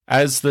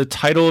As the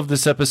title of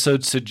this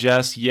episode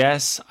suggests,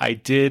 yes, I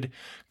did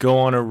go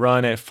on a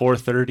run at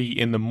 4:30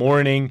 in the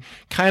morning.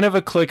 Kind of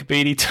a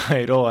clickbaity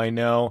title, I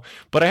know,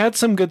 but I had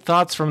some good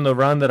thoughts from the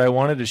run that I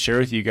wanted to share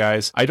with you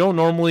guys. I don't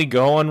normally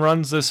go on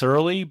runs this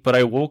early, but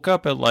I woke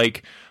up at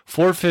like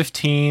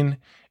 4:15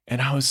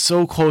 and I was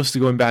so close to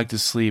going back to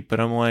sleep, but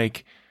I'm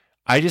like,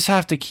 I just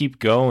have to keep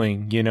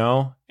going, you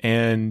know?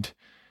 And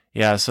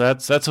yeah, so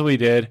that's what we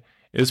did.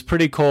 It was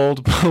pretty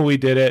cold, but we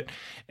did it.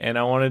 And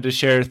I wanted to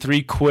share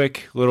 3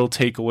 quick little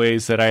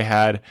takeaways that I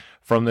had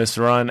from this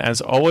run.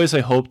 As always, I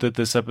hope that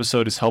this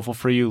episode is helpful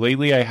for you.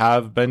 Lately, I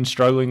have been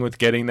struggling with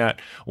getting that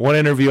one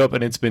interview up,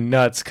 and it's been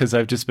nuts because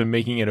I've just been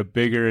making it a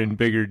bigger and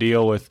bigger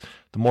deal with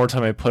the more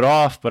time I put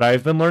off. But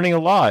I've been learning a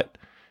lot.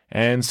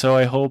 And so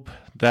I hope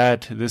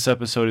that this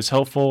episode is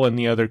helpful and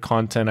the other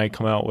content I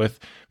come out with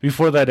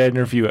before that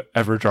interview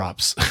ever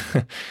drops.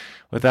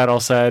 With that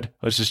all said,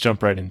 let's just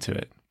jump right into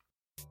it.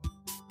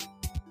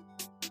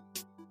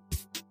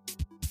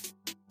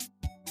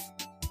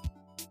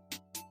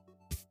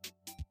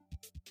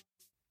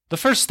 The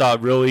first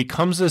thought really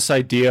comes this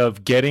idea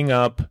of getting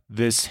up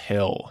this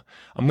hill.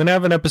 I'm going to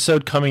have an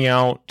episode coming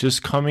out,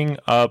 just coming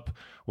up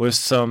with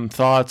some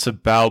thoughts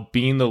about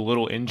being the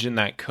little engine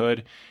that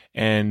could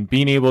and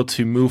being able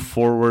to move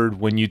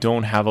forward when you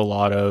don't have a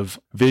lot of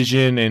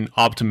vision and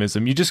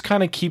optimism. You just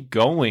kind of keep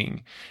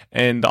going.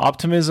 And the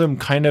optimism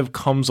kind of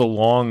comes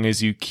along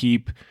as you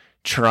keep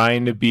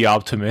trying to be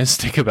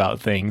optimistic about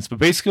things. But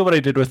basically what I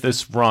did with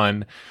this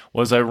run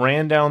was I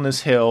ran down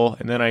this hill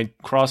and then I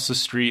crossed the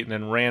street and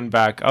then ran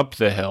back up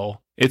the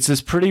hill. It's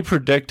this pretty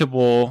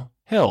predictable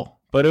hill,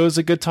 but it was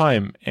a good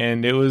time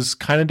and it was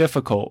kind of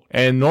difficult.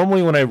 And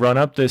normally when I run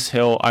up this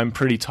hill, I'm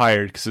pretty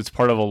tired because it's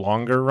part of a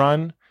longer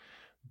run,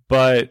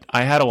 but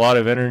I had a lot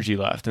of energy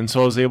left. And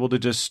so I was able to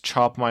just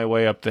chop my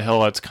way up the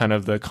hill. That's kind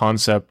of the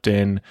concept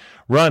in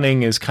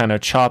running, is kind of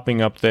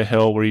chopping up the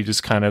hill, where you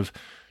just kind of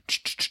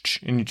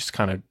and you just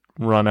kind of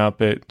run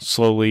up it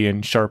slowly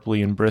and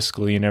sharply and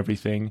briskly and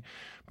everything.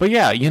 But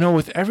yeah, you know,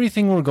 with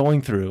everything we're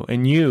going through,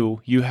 and you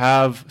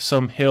have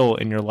some hill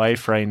in your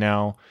life right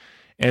now.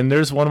 And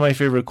there's one of my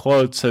favorite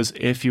quotes says,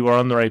 if you are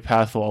on the right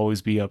path, will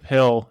always be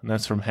uphill. And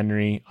that's from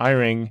Henry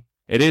Eyring.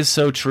 It is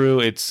so true.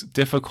 It's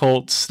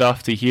difficult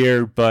stuff to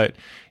hear, but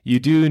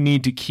you do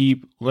need to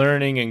keep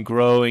learning and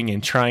growing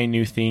and trying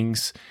new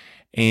things.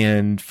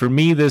 And for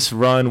me, this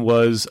run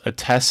was a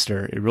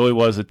tester. It really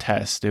was a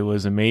test. It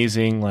was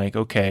amazing. Like,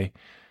 okay,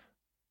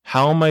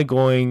 how am I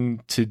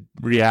going to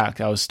react?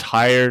 I was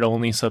tired,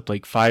 only slept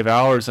like 5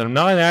 hours. And I'm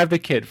not an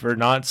advocate for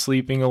not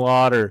sleeping a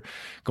lot or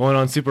going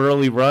on super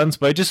early runs,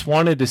 but I just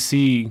wanted to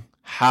see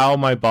how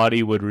my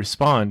body would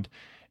respond.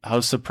 I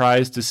was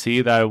surprised to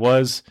see that I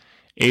was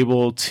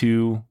able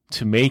to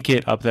make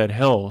it up that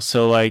hill.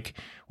 So like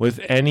with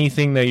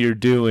anything that you're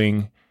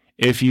doing,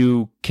 if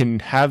you can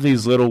have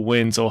these little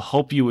wins, it'll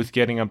help you with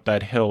getting up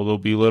that hill. There'll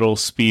be little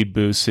speed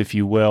boosts, if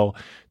you will,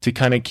 to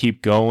kind of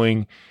keep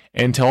going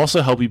and to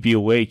also help you be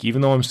awake.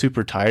 Even though I'm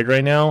super tired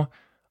right now,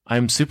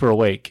 I'm super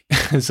awake.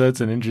 So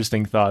it's an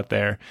interesting thought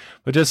there.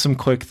 But just some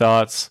quick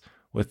thoughts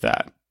with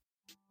that.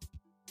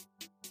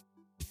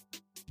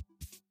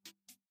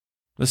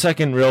 The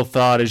second real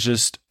thought is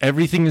just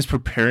everything is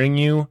preparing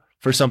you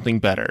for something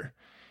better.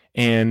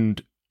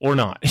 And or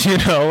not, you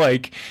know,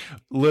 like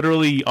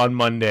literally on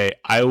Monday,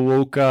 I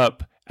woke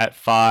up at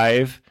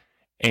 5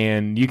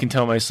 and you can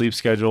tell my sleep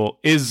schedule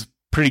is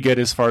pretty good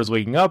as far as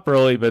waking up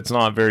early, but it's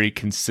not very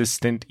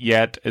consistent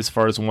yet as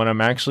far as when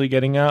I'm actually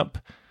getting up.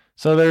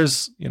 So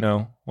there's, you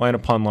know, line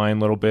upon line,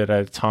 a little bit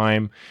at a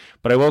time.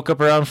 But I woke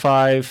up around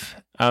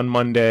 5 on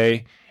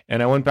Monday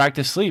and I went back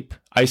to sleep.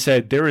 I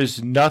said, there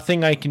is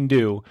nothing I can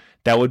do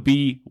that would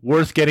be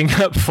worth getting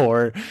up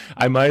for.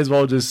 I might as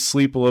well just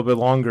sleep a little bit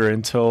longer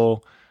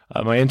until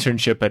my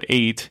internship at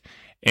 8.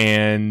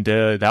 And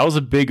that was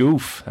a big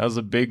oof. That was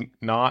a big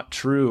not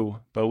true.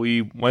 But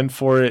we went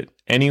for it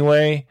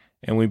anyway,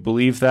 and we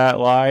believed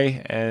that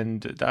lie,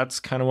 and that's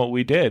kind of what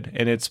we did.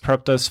 And it's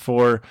prepped us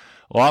for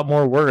a lot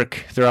more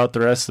work throughout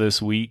the rest of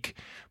this week.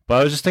 But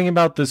I was just thinking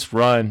about this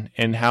run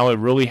and how it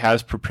really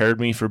has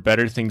prepared me for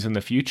better things in the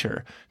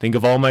future. Think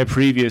of all my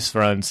previous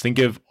runs. Think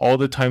of all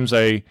the times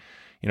I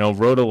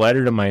wrote a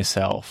letter to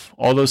myself.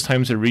 All those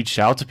times I reached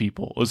out to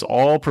people. It was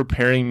all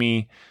preparing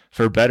me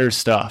for better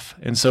stuff.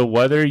 And so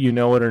whether you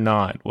know it or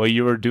not, what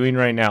you are doing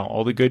right now,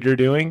 all the good you're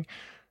doing,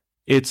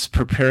 it's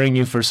preparing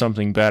you for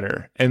something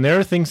better. And there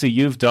are things that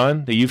you've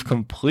done that you've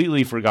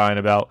completely forgotten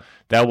about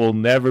that will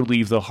never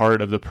leave the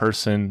heart of the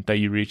person that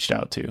you reached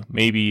out to.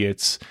 Maybe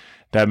it's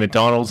that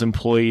McDonald's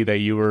employee that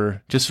you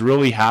were just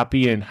really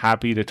happy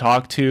to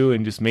talk to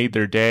and just made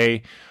their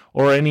day,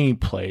 or any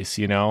place,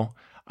 you know.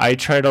 I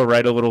try to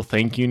write a little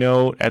thank you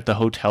note at the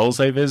hotels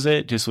I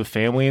visit, just with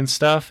family and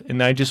stuff,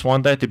 and I just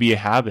want that to be a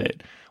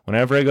habit.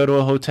 Whenever I go to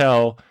a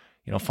hotel,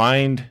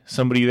 find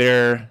somebody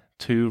there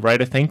to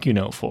write a thank you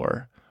note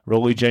for.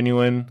 Really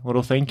genuine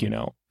little thank you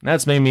note. And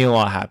that's made me a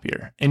lot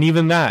happier. And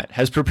even that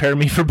has prepared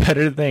me for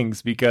better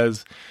things,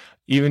 because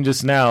even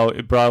just now,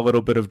 it brought a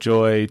little bit of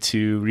joy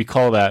to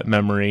recall that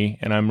memory,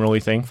 and I'm really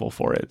thankful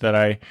for it, that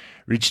I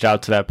reached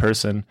out to that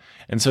person.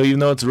 And so even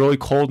though it's really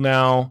cold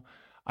now,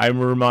 I'm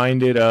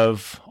reminded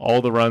of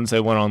all the runs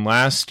I went on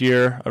last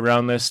year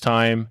around this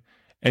time,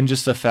 and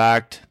just the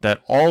fact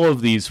that all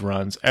of these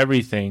runs,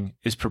 everything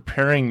is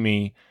preparing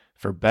me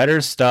for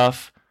better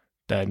stuff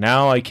that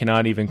now I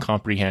cannot even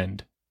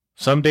comprehend.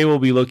 Someday we'll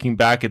be looking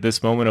back at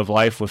this moment of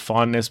life with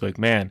fondness, like,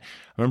 man,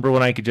 remember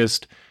when I could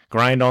just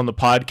grind on the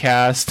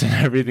podcast and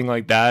everything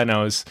like that, and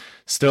I was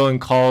still in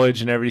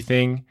college and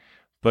everything.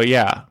 But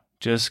yeah,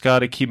 just got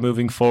to keep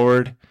moving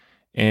forward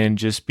and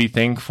just be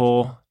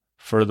thankful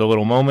for the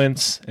little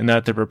moments and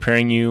that they're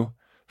preparing you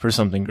for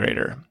something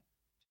greater.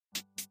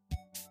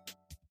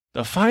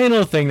 The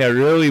final thing that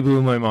really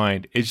blew my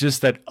mind is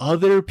just that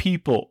other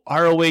people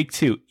are awake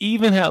too,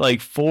 even at like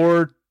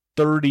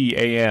 4:30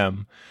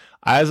 a.m.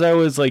 As I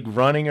was like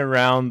running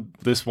around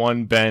this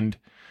one bend,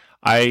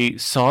 I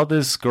saw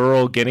this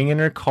girl getting in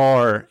her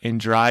car and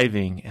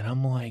driving, and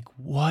I'm like,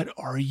 what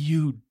are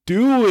you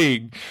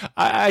doing?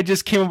 I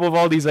just came up with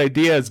all these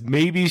ideas.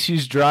 Maybe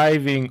she's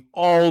driving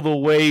all the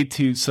way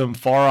to some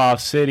far off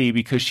city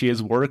because she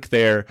has work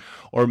there,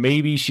 or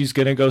maybe she's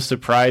going to go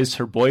surprise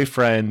her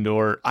boyfriend,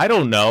 or I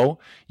don't know.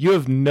 You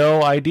have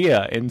no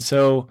idea. And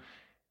so,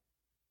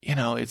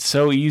 it's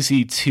so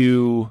easy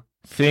to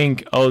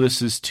think, oh,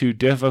 this is too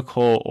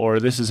difficult or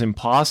this is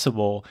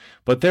impossible,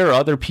 but there are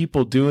other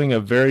people doing a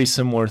very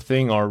similar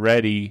thing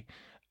already.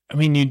 I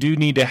mean, you do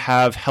need to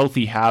have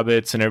healthy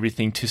habits and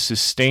everything to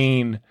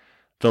sustain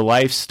the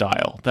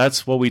lifestyle.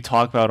 That's what we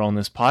talk about on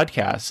this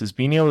podcast, is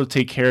being able to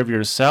take care of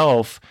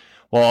yourself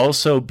while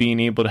also being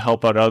able to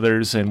help out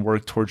others and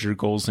work towards your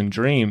goals and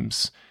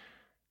dreams.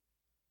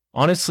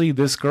 Honestly,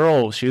 this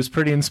girl, she was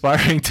pretty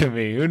inspiring to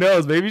me. Who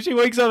knows? Maybe she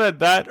wakes up at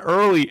that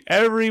early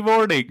every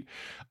morning.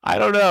 I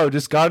don't know,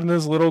 just got in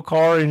this little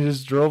car and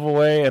just drove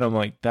away. And I'm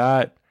like,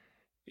 that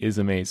is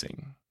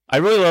amazing. I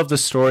really love the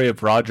story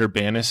of Roger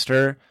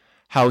Bannister,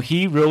 how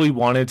he really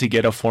wanted to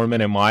get a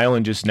 4-minute mile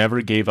and just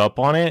never gave up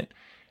on it.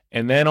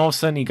 And then all of a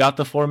sudden he got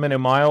the 4-minute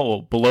mile,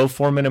 or below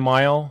 4-minute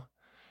mile.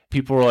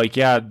 People were like,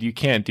 yeah, you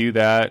can't do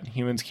that.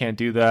 Humans can't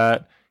do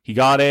that. He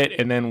got it.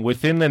 And then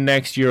within the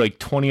next year, like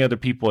 20 other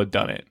people had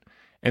done it.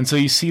 And so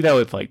you see that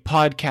with like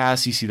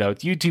podcasts, you see that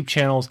with YouTube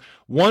channels.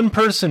 One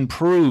person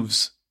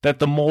proves that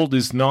the mold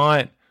is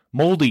not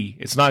moldy.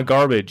 It's not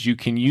garbage. You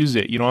can use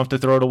it. You don't have to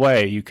throw it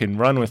away. You can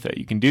run with it.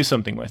 You can do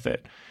something with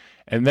it.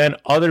 And then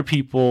other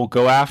people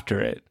go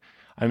after it.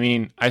 I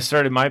mean, I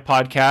started my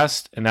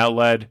podcast, and that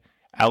led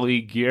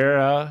Ali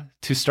Guerra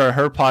to start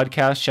her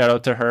podcast. Shout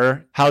out to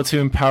her. How to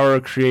Empower,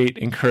 Create,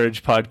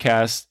 Encourage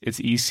podcast. It's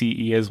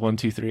ECE as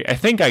 123. I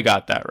think I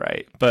got that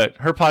right. But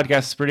her podcast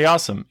is pretty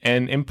awesome.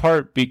 And in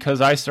part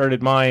because I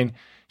started mine,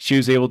 she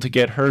was able to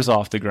get hers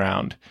off the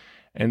ground.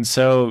 And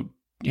so,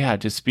 yeah,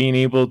 just being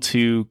able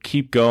to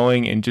keep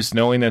going and just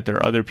knowing that there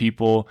are other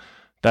people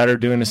that are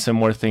doing a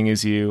similar thing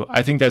as you,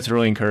 I think that's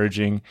really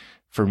encouraging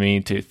for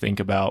me to think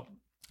about.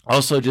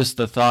 Also, just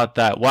the thought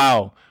that,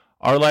 wow,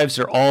 our lives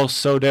are all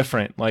so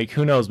different. Like,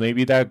 who knows?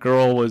 Maybe that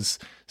girl was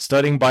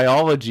studying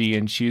biology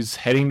and she's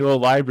heading to a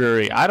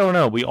library. I don't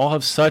know. We all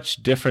have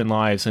such different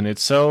lives, and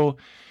it's so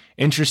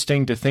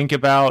interesting to think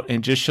about,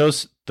 and just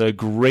shows the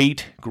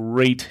great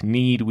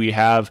need we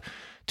have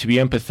to be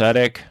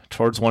empathetic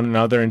towards one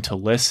another and to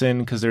listen,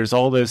 because there's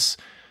all this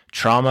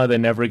trauma that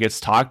never gets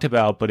talked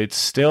about, but it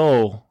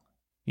still,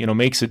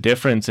 makes a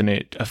difference, and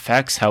it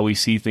affects how we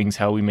see things,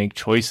 how we make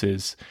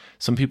choices.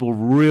 Some people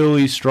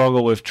really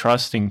struggle with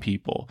trusting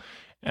people.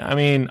 I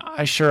mean,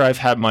 I've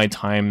had my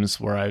times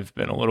where I've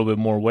been a little bit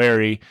more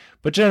wary,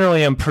 but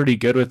generally I'm pretty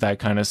good with that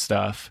kind of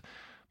stuff.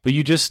 But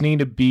you just need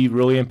to be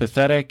really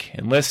empathetic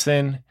and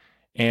listen.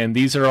 And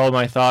these are all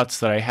my thoughts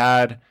that I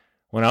had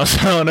when I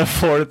was on a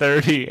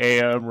 4:30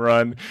 a.m.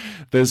 run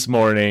this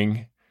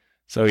morning.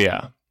 So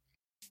yeah.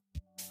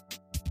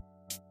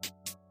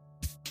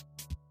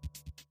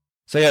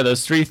 So yeah,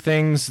 those 3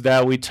 things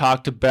that we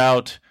talked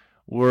about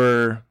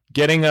were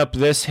getting up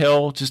this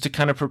hill just to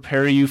kind of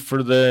prepare you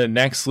for the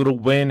next little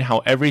win, how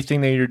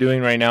everything that you're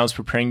doing right now is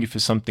preparing you for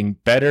something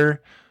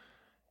better.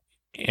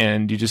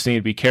 And you just need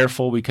to be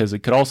careful, because it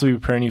could also be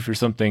preparing you for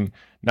something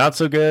not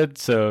so good.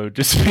 So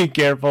just be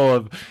careful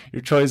of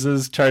your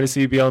choices. Try to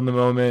see beyond the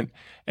moment.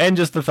 And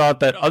just the thought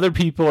that other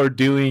people are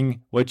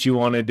doing what you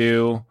want to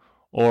do,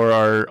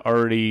 or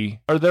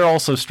they're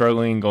also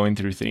struggling and going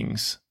through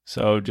things.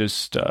 So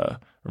just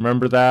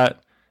remember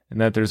that, and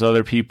that there's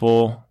other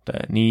people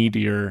that need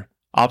your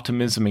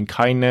optimism and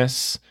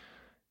kindness.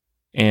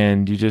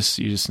 And you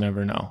just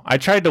never know. I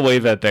tried to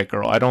wave at that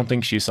girl. I don't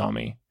think she saw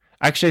me.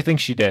 Actually, I think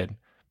she did.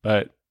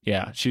 But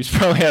yeah, she's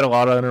probably had a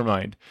lot on her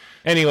mind.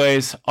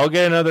 Anyways, I'll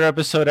get another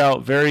episode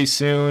out very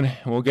soon.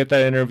 We'll get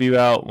that interview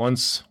out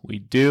once we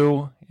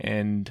do.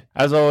 And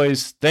as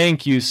always,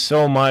 thank you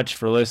so much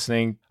for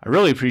listening. I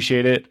really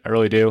appreciate it. I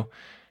really do.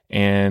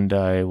 And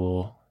I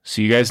will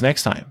see you guys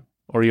next time.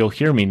 Or you'll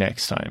hear me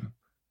next time.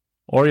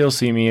 Or you'll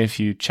see me if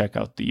you check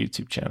out the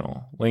YouTube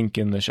channel. Link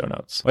in the show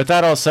notes. With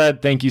that all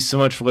said, thank you so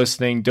much for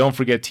listening. Don't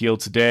forget to yield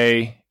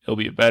today. It'll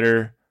be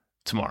better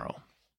tomorrow.